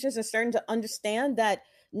institutions are starting to understand that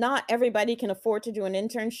not everybody can afford to do an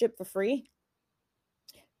internship for free.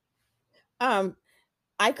 um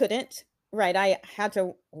I couldn't, right? I had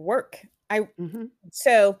to work. I mhm.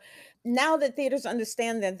 So now that theaters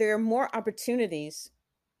understand that there are more opportunities.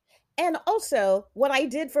 And also, what I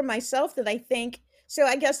did for myself that I think, so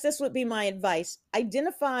I guess this would be my advice: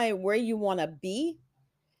 identify where you want to be,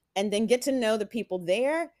 and then get to know the people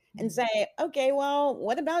there and Mhm. say, okay, well,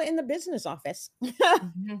 what about in the business office?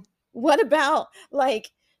 Mhm. What about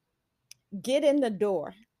like get in the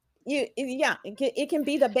door? Yeah, it can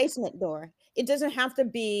be the basement door. It doesn't have to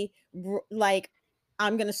be like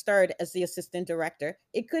I'm going to start as the assistant director.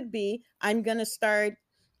 It could be I'm going to start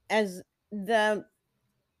as the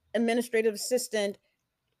administrative assistant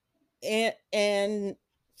in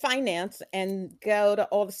finance, and go to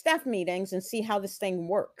all the staff meetings and see how this thing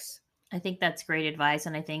works. I think that's great advice,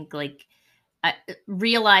 and I think like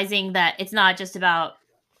realizing that it's not just about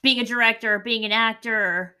being a director, being an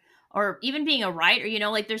actor, or even being a writer.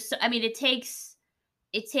 Like I mean, it takes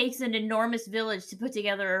an enormous village to put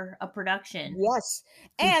together a production. Yes.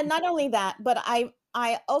 And Mhm. not only that, but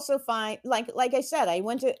I also find, like I said, I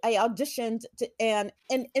auditioned to, and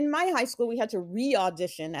in my high school we had to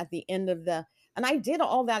re-audition at the end of the, and I did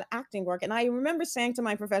all that acting work, and I remember saying to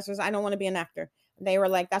my professors, I don't want to be an actor. They were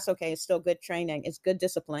like, that's okay, it's still good training, it's good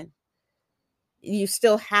discipline. You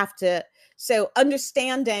still have to. So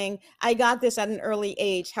understanding, I got this at an early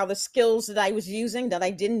age, how the skills that I was using that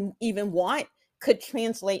I didn't even want could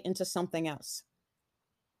translate into something else,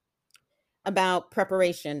 about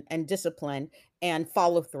preparation and discipline and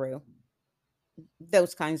follow through,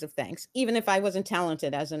 those kinds of things. Even if I wasn't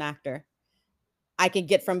talented as an actor, I could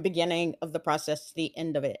get from beginning of the process to the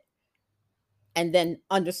end of it, and then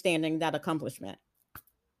understanding that accomplishment.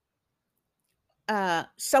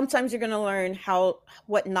 Sometimes you're going to learn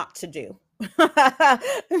what not to do.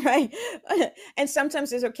 Right? And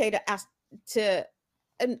sometimes it's okay to ask to,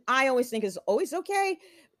 and I always think it's always okay,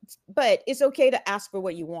 but it's okay to ask for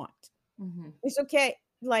what you want. Hmm. It's okay.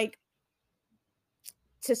 Like,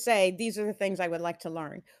 to say, these are the things I would like to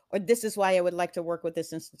learn, or this is why I would like to work with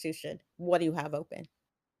this institution. What do you have open?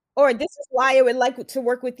 Or this is why I would like to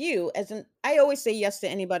work with you as an I always say yes to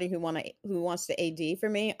anybody who wants to AD for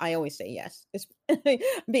me. I always say yes. It's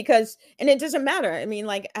because and it doesn't matter. I mean,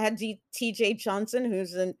 like I had TJ Johnson,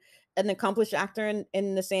 who's an accomplished actor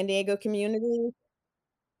in the San Diego community.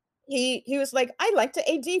 He was like, "I'd like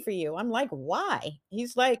to AD for you." I'm like, "Why?"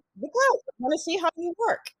 He's like, "Because I want to see how you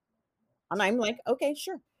work." And I'm like, "Okay,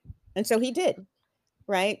 sure." And so he did,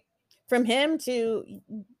 right? From him to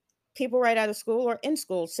people right out of school or in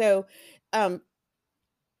school. So, um,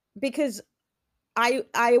 because I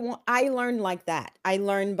learned like that. I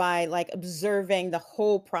learned by like observing the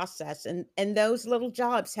whole process, and those little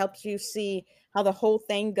jobs helps you see how the whole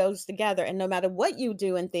thing goes together. And no matter what you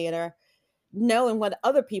do in theater, knowing what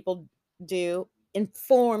other people do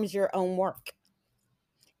informs your own work,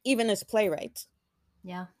 even as playwrights.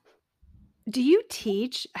 Yeah. Do you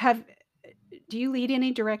teach? Do you lead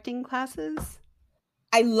any directing classes?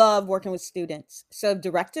 I love working with students. So I've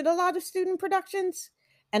directed a lot of student productions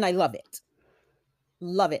and I love it.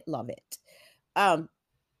 Love it, love it. Um,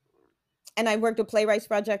 and I worked a playwrights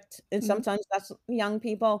project and Mhm. sometimes that's young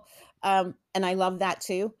people. And I love that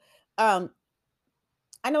too. Um,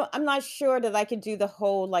 I'm not sure that I could do the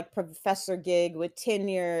whole like professor gig with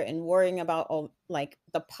tenure and worrying about all like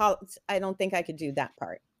I don't think I could do that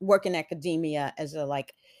part. Work in academia as a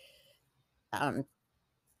like um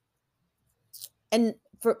and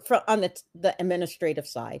for on the administrative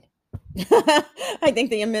side. I think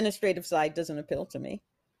the administrative side doesn't appeal to me.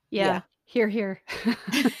 Yeah. Here.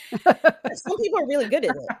 Some people are really good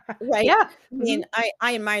at it, right? Yeah. I mean,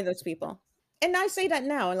 I admire those people. And I say that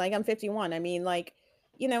now, like I'm 51. I mean, like,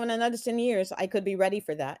 in another 10 years, I could be ready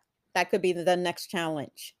for that. That could be the next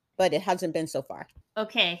challenge, but it hasn't been so far.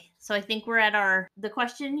 Okay, so I think we're at the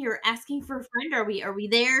question you're asking for a friend. Are we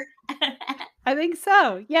there? I think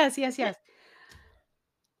so. Yes.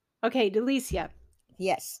 Okay, Delicia,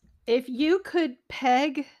 Yes. if you could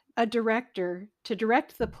peg a director to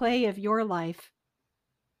direct the play of your life,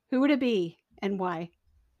 who would it be and why?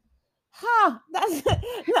 Huh,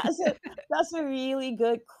 that's a really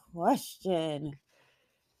good question.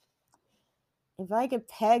 If I could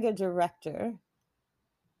peg a director,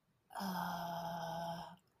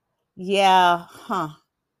 yeah, huh.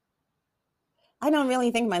 I don't really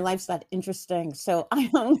think my life's that interesting, so I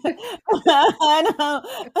don't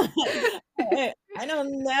I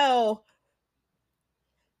don't know.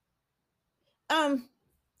 Um,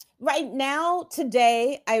 right now,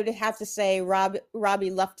 today, I would have to say Robbie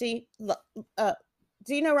Lufty. Do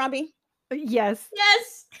you know Robbie? Yes.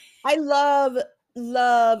 Yes. I love.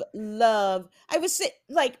 I would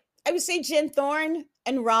say Jen Thorne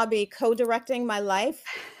and Robbie co-directing my life.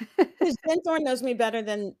 Because Jen Thorne knows me better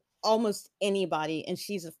than almost anybody, and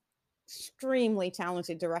she's an extremely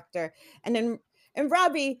talented director. And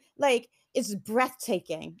Robbie, like, is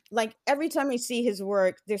breathtaking. Like every time I see his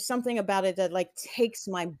work, there's something about it that like takes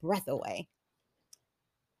my breath away.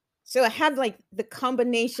 So I have like the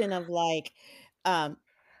combination of um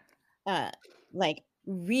uh like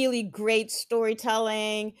really great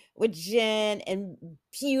storytelling with Jen and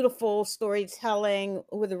beautiful storytelling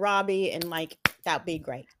with Robbie, and like that'd be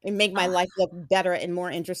great. It make my life look better and more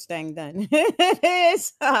interesting than it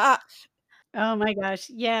is. Oh my gosh.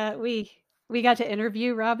 Yeah, we got to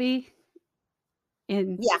interview Robbie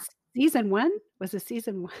in Yeah, season 1? Was it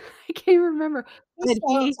season 1? I can't remember. he's But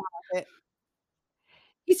so talented.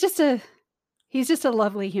 he's just a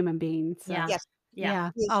lovely human being. So Yeah. Yes,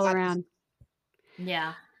 yeah, he is all fabulous. around.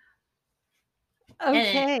 Yeah.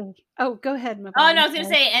 Okay. Oh, go ahead, Oh Mabel. no, I was gonna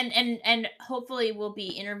say, and hopefully we'll be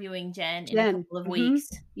interviewing Jen in a Jen. couple of Mhm. weeks.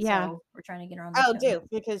 Yeah. So we're trying to get her on the Oh, show. do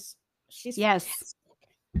because she's Yes. fantastic.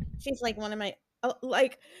 She's like one of my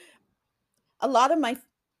like a lot of my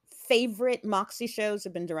favorite Moxie shows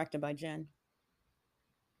have been directed by Jen.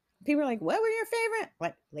 People are like, "What were your favorite?"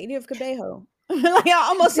 Like Lady of Cabejo. Like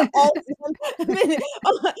almost all of them.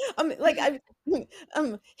 I mean, like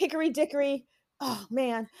Hickory Dickory. Oh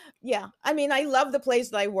man, yeah. I mean, I love the plays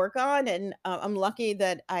that I work on, and I'm lucky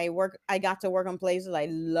that I got to work on plays that I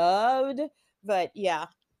loved. But yeah,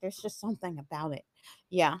 there's just something about it.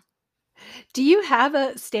 Yeah. Do you have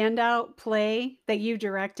a standout play that you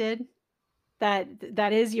directed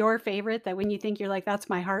that is your favorite, that when you think you're like, "That's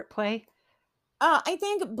my heart play"? I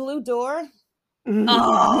think Blue Door.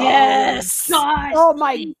 Oh Yes! gosh. Oh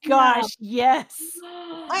my yeah. gosh, yes.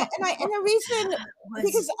 And the reason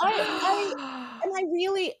because I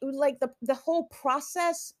really like the whole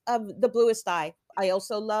process of The Bluest Eye. I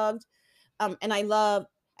also loved, and I loved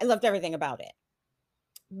everything about it.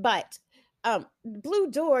 But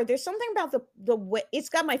Blue Door, there's something about the way it's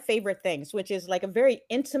got my favorite things, which is like a very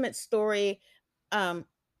intimate story, um,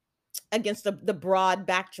 against the broad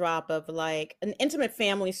backdrop of like an intimate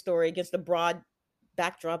family story against the broad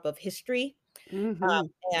backdrop of history, um, Mhm.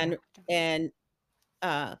 Yeah. and and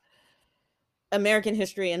uh American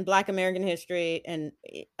history and Black American history and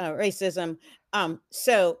racism.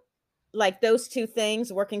 So like those two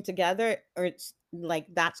things working together, or it's like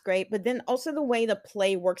that's great. But then also the way the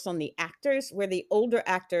play works on the actors, where the older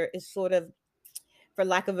actor is sort of, for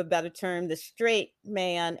lack of a better term, the straight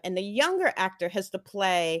man, and the younger actor has to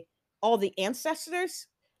play all the ancestors,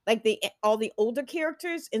 like all the older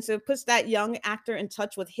characters, and so it puts that young actor in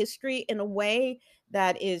touch with history in a way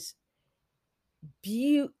that is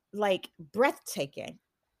like breathtaking.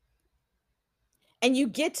 And you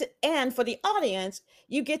get to, and for the audience,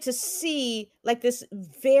 you get to see like this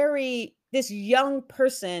young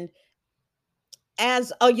person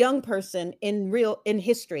as a young person in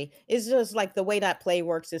history. It's just like the way that play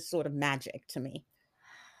works is sort of magic to me.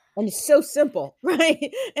 And it's so simple,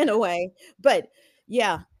 right? In a way. But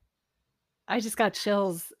yeah. I just got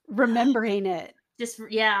chills remembering it. Just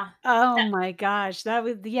yeah, Oh that my gosh, that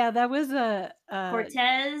was yeah, that was a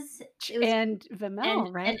Cortez. Ch It was and Vimel,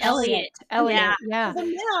 and right? Elliot. Yeah, Elliot, yeah.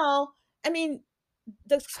 Vimel, I mean,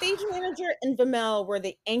 the stage manager and Vimel were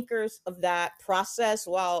the anchors of that process,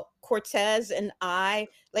 while Cortez and I,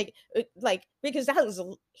 like because that was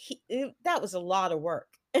a lot of work.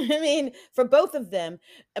 I mean, for both of them,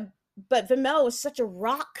 uh, but Vimel was such a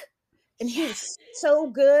rock, and he yes, was so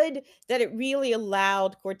good that it really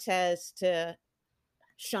allowed Cortez to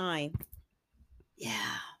shine. yeah,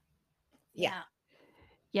 Yeah. yeah.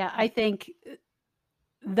 Yeah, I think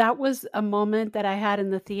that was a moment that I had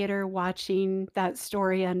in the theater watching that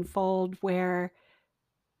story unfold where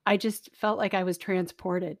I just felt like I was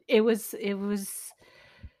transported. It was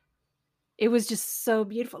just so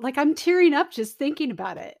beautiful. Like, I'm tearing up just thinking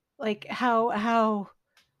about it. Like, how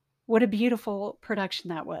what a beautiful production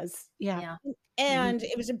that was. Yeah. Yeah. Mhm, And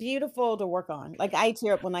it was a beautiful to work on. Like, I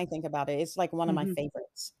tear up when I think about it. It's like one of my mhm.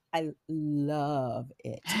 favorites. I love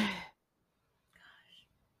it.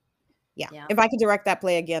 Yeah. Yeah. If I could direct that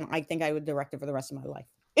play again, I think I would direct it for the rest of my life.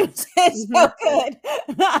 It's so Mhm. good.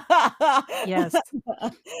 Yes.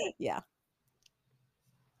 Yeah.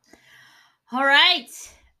 All right.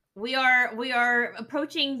 We are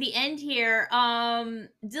approaching the end here.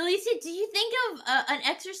 Delicia, do you think of an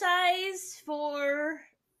exercise for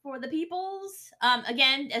the peoples?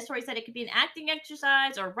 Again, as Tori said, it could be an acting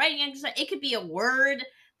exercise or writing exercise. It could be a word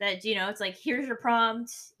that it's like, here's your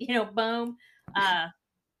prompt, boom. Uh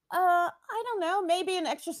I don't know. Maybe an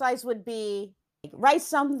exercise would be like, write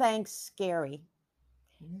something scary.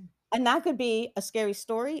 And that could be a scary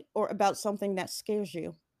story or about something that scares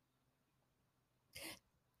you,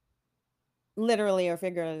 literally or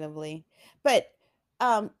figuratively. But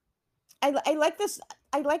um I like this.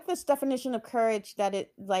 I like this definition of courage, that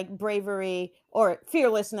it like bravery or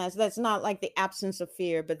fearlessness. That's not like the absence of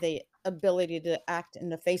fear, but the ability to act in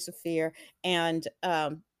the face of fear. And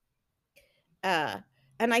uh,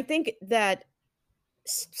 and I think that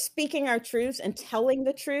speaking our truths and telling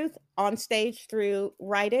the truth on stage through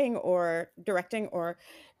writing or directing or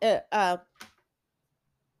uh, uh,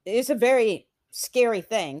 is a very scary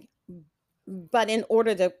thing. But in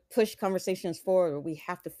order to push conversations forward, we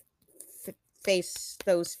have to face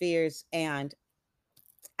those fears and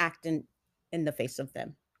act in the face of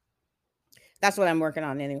them. That's what I'm working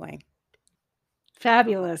on anyway.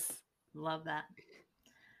 Fabulous. Love that.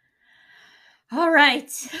 All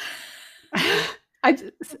right.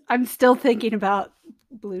 I'm still thinking about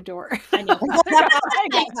Blue Door. I know. I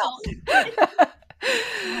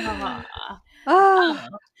know. Ah,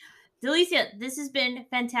 Delicia, this has been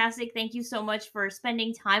fantastic. Thank you so much for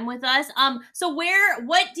spending time with us. So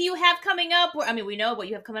what do you have coming up? I mean, we know what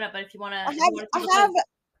you have coming up, but if you want to,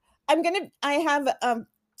 I have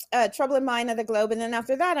Trouble in Mind of the Globe, and then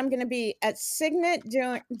after that I'm gonna be at Signet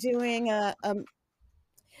doing a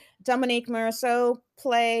Dominique Morisseau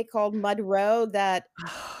play called Mud Row that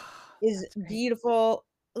is that's great. beautiful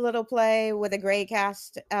little play with a great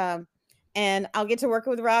cast. And I'll get to work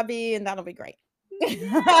with Robbie, and that'll be great. See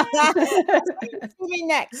me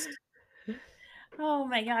next. Oh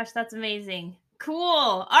my gosh, that's amazing. Cool.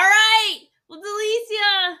 All right. Well,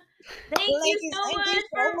 Delicia, thank you Ladies, so thank much you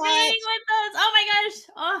for so being much. with us. Oh my gosh.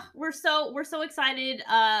 Oh, we're so excited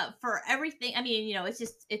for everything. I mean,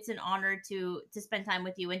 it's an honor to spend time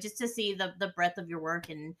with you and just to see the breadth of your work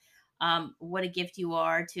and what a gift you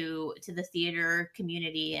are to the theater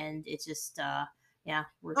community, and it's just yeah,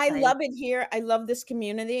 we're I excited. love it here. I love this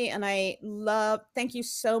community, and thank you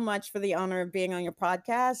so much for the honor of being on your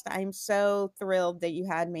podcast. I'm so thrilled that you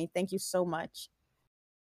had me. Thank you so much.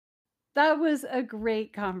 That was a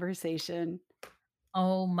great conversation.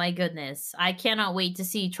 Oh my goodness. I cannot wait to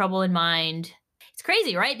see Trouble in Mind. It's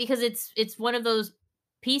crazy, right? Because it's one of those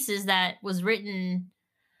pieces that was written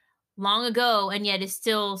long ago and yet is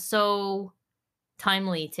still so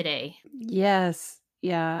timely today. Yes.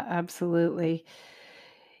 Yeah, absolutely.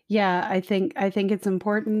 Yeah, I think it's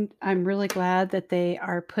important. I'm really glad that they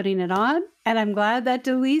are putting it on, and I'm glad that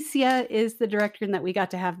Delicia is the director and that we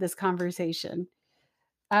got to have this conversation.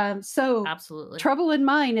 So Absolutely. Trouble in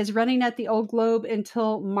Mind is running at the Old Globe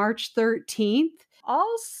until March 13th.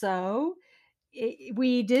 Also,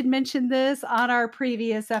 we did mention this on our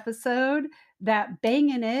previous episode that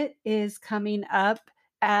Bangin' It is coming up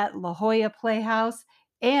at La Jolla Playhouse,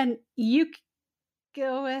 and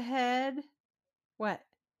go ahead. What?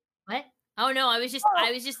 What? Oh no, Oh, I was just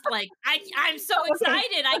like I'm so okay.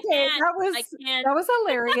 excited. Okay, I can't. that was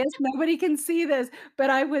hilarious. Nobody can see this, but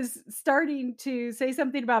I was starting to say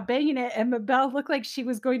something about banging it, and Mabel looked like she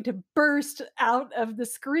was going to burst out of the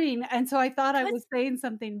screen, and so I thought I What? was saying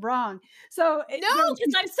something wrong. So, No, she's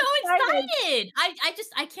because I'm just so excited. excited. I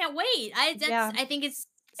just I can't wait. Yeah. I think it's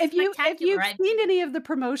If spectacular. you've I seen any of the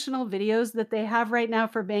promotional videos that they have right now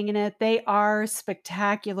for Banging It, they are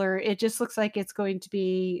spectacular. It just looks like it's going to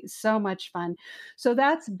be so much fun. So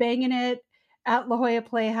that's Banging It at La Jolla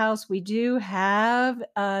Playhouse. We do have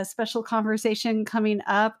a special conversation coming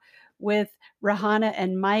up with Rahana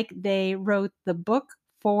and Mike. They wrote the book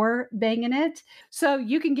for Banging It. So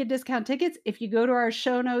you can get discount tickets if you go to our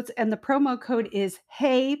show notes, and the promo code is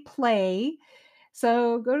Hey Play.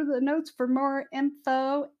 So go to the notes for more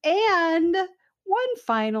info. And one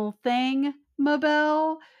final thing,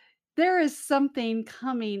 Mabel, there is something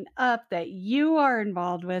coming up that you are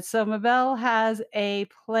involved with. So Mabel has a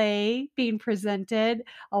play being presented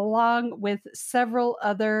along with several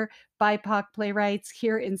other BIPOC playwrights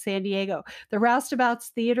here in San Diego. The Roustabouts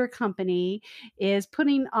Theater Company is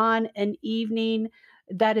putting on an evening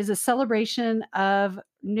that is a celebration of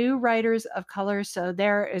new writers of color. So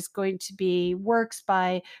there is going to be works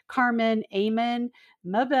by Carmen Amen,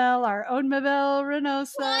 Mabel, our own Mabel what?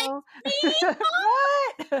 Reynoso. See?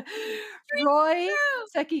 What? Roy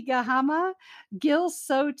True. Sekigahama, Gil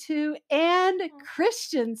Sotu, and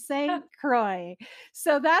Christian St. Croix.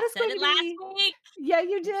 So that is Said going it to last be, week. yeah,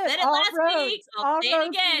 you did. Said it last week. I'll All say it roads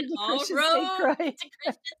again. lead to All Christian St. roads Croix. to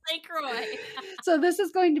Christian St. Croix. So this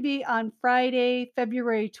is going to be on Friday,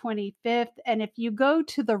 February 25th. And if you go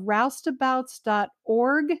to the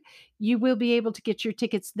roustabouts.org, you will be able to get your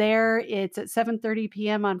tickets there. It's at 7:30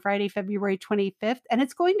 p.m. on Friday, February 25th. And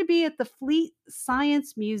it's going to be at the Fleet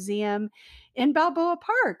Science Museum in Balboa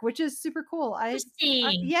Park, which is super cool.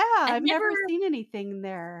 Interesting. Yeah, I've I've never never seen anything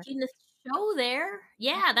there. seen the show there.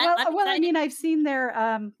 Yeah, Well, I'm I excited. mean, I've seen their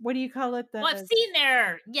what do you call it? Well, I've The seen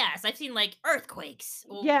their yes, I've seen like earthquakes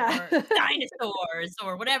yeah. or dinosaurs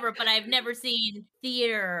or whatever, but I've never seen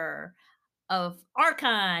theater of our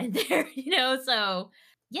kind there, so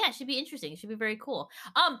yeah, it should be interesting. It should be very cool.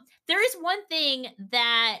 There is one thing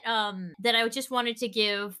that I just wanted to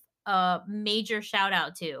give a major shout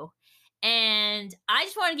out to. And I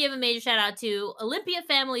just want to give a major shout out to Olympia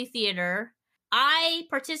Family Theater. I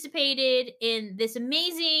participated in this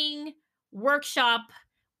amazing workshop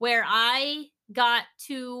where I got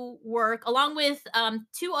to work along with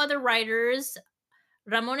two other writers,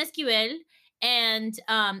 Ramon Esquivel and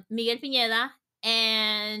Miguel Pineda,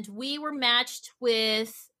 and we were matched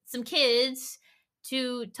with some kids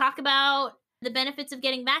to talk about the benefits of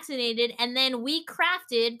getting vaccinated. And then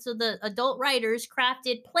so the adult writers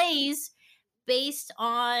crafted plays based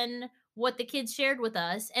on what the kids shared with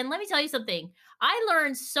us. And let me tell you something. I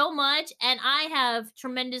learned so much, and I have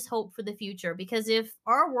tremendous hope for the future, because if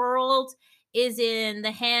our world is in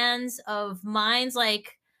the hands of minds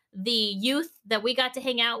like the youth that we got to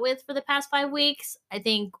hang out with for the past 5 weeks, I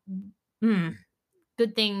think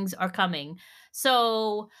good things are coming.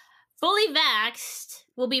 So, Fully Vaxxed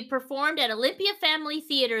will be performed at Olympia Family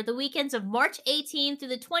Theater the weekends of March 18th through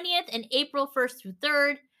the 20th and April 1st through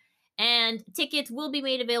 3rd. And tickets will be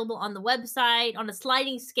made available on the website on a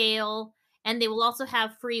sliding scale. And they will also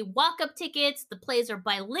have free walk up tickets. The plays are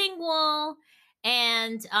bilingual.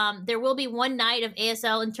 And there will be one night of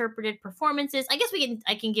ASL interpreted performances. I guess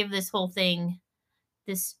I can give this whole thing,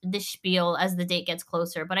 this spiel as the date gets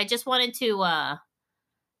closer. But I just wanted to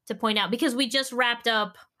point out, because we just wrapped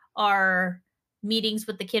up our meetings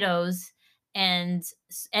with the kiddos and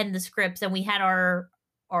the scripts, and we had our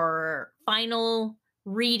final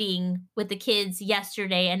reading with the kids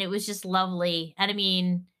yesterday, and it was just lovely. And I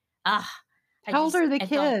mean, ah, How old are the I felt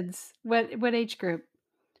kids? What age group?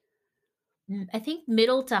 I think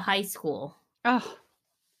middle to high school. Oh,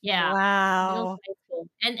 Yeah, middle to wow. high school.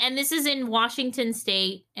 And this is in Washington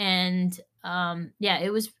State, and yeah,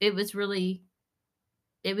 it was really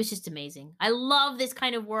it was just amazing. I love this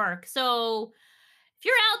kind of work. So if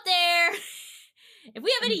you're out there, if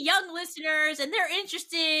we have any young listeners and they're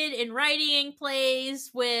interested in writing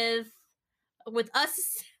plays with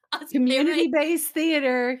us playwrights, Community-based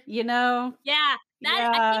theater, yeah, that I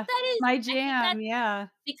yeah, think that is my I think jam, that's yeah.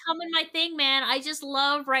 becoming my thing, man. I just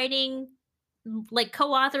love writing like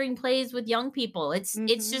co-authoring plays with young people. It's Mhm.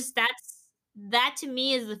 just that to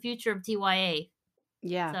me is the future of TYA.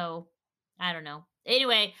 Yeah. So I don't know.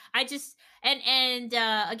 Anyway, I just and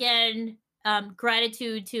again,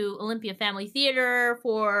 gratitude to Olympia Family Theater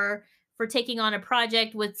for taking on a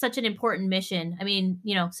project with such an important mission. I mean,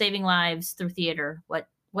 saving lives through theater. What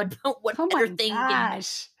Oh better my thing can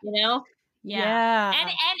gosh. you know? Yeah.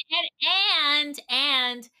 And Yeah.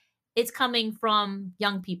 and it's coming from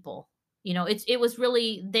young people. It was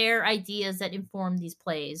really their ideas that informed these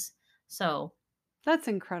plays. So That's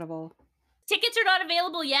incredible. tickets are not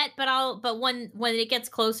available yet, but when it gets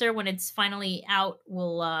closer, when it's finally out,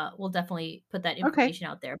 we'll definitely put that Okay. information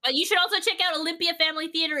out there. But you should also check out Olympia Family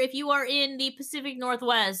Theater if you are in the Pacific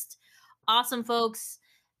Northwest. Awesome folks.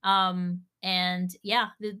 And yeah,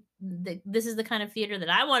 this is the kind of theater that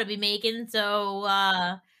I want to be making.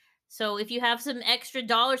 So if you have some extra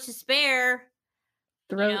dollars to spare,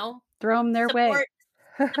 you Throw know, throw them their way.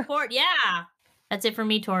 support. Yeah, that's it for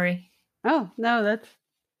me, Tori. Oh, no, that's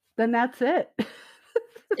it.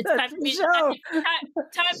 It's time That's for the me. show.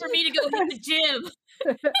 Time for me to go hit the gym.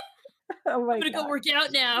 Oh my I'm gonna go god. work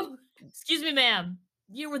out now. Excuse me, ma'am.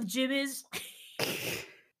 You know where the gym is?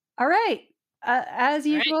 All right. As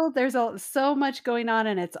All right. usual, there's so much going on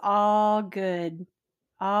and it's all good.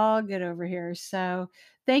 All good over here. So,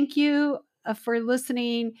 thank you for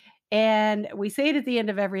listening. And we say it at the end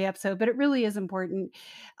of every episode, but it really is important.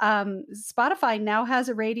 Spotify now has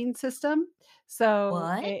a rating system. So,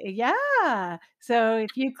 What? yeah. So,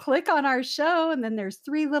 if you click on our show and then there's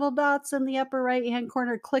three little dots in the upper right hand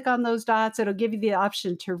corner, click on those dots. It'll give you the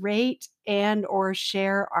option to rate and or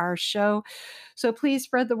share our show. So, please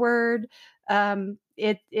spread the word.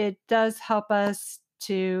 It does help us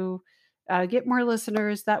to get more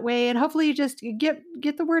listeners that way, and hopefully you just get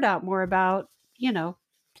the word out more about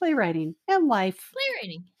playwriting and life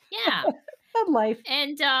Playwriting. Yeah. and life.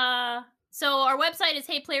 And so our website is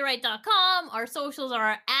heyplaywright.com. Our socials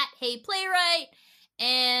are at heyplaywright.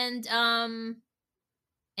 And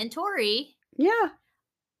Tori, Yeah,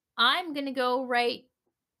 I'm gonna go write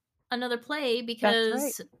another play that's right.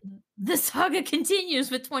 because the saga continues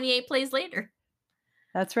with 28 plays later.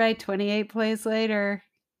 That's right. 28 plays later.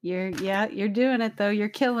 You're doing it though. You're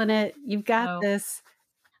killing it. You've got So this.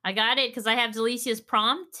 I got it because I have Delicia's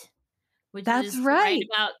prompt, which That's is to write right.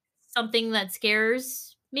 about something that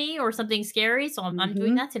scares me or something scary. So I'm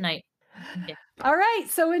doing Mhm. that tonight. Okay. All right.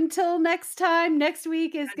 So until next time, next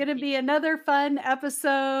week is going to be another fun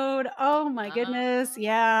episode. Oh my goodness.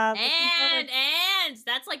 Yeah. looking forward. And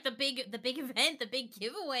that's like the big event, the big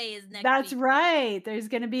giveaway is next That's week. right. There's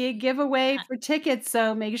going to be a giveaway Yeah. for tickets.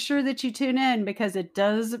 So make sure that you tune in because it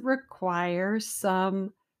does require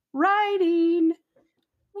some writing.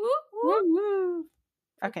 Woo, woo. Woo woo.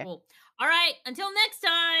 Okay. Cool. All right. Until next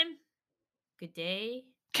time. Good day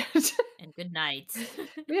and good night.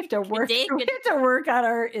 We have to Good work. day, We good. have to work on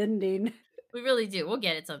our ending. We really do. We'll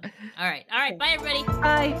get it someday. All right. All right. Bye, everybody.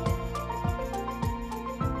 Bye.